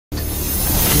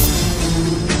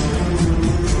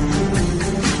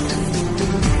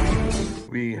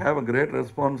have a great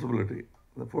responsibility.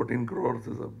 The 14 crores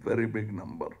is a very big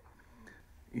number.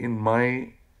 In my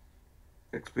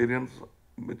experience,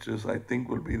 which is I think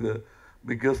will be the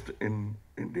biggest in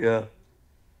India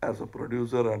as a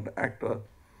producer and actor,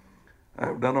 I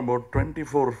have done about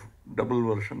 24 double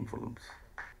version films.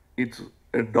 It's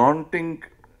a daunting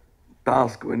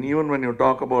task even when you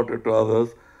talk about it to others,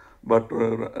 but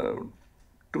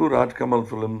two Raj Kamal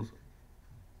films,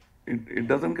 it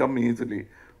doesn't come easily,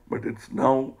 but it's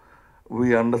now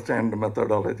we understand the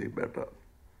methodology better.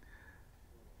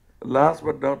 Last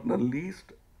but not the least,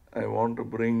 I want to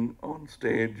bring on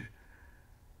stage,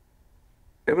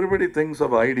 everybody thinks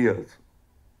of ideas,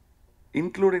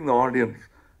 including the audience,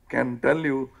 can tell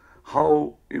you how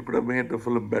you could have made the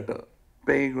film better,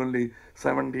 paying only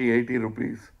 70, 80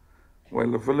 rupees,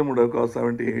 while the film would have cost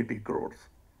 70, 80 crores.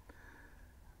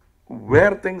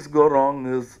 Where things go wrong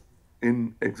is in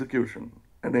execution.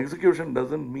 And execution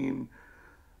doesn't mean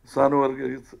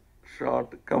Sanu's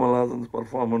shot, Kamal Haasan's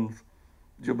performance,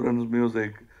 Ghibran's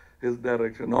music, his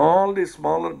direction. All these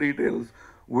smaller details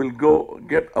will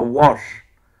get awash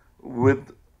with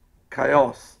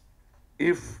chaos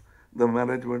if the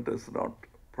management is not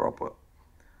proper.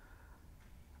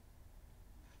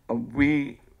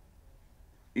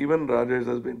 Even Rajesh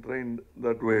has been trained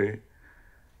that way.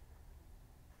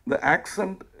 The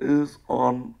accent is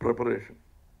on preparation.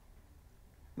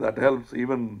 That helps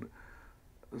even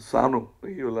Sanu,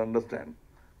 he will understand.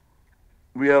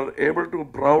 We are able to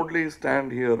proudly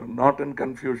stand here, not in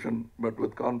confusion, but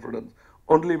with confidence,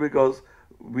 only because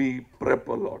we prep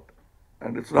a lot.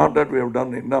 And it's not that we have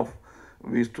done enough.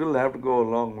 We still have to go a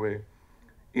long way.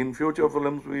 In future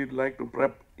films, we'd like to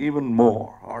prep even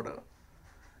more, harder.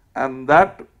 And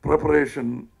that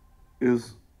preparation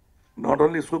is not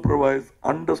only supervised,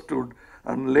 understood,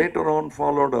 and later on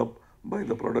followed up by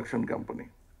the production company.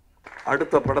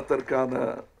 அடுத்த படத்திற்கான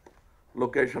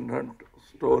location hunt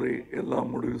story எல்லாம்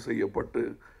முடிவு செய்யப்பட்டு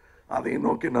அதை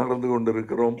நோக்கி நகர்ந்து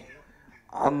கொண்டிருக்கிறோம்.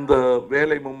 அந்த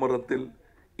வேலை மும்முரத்தில்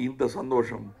இந்த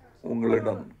சந்தோஷம்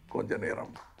உங்களிடம் கொஞ்ச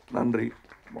நேரம். நன்றி,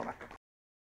 வணக்கம்.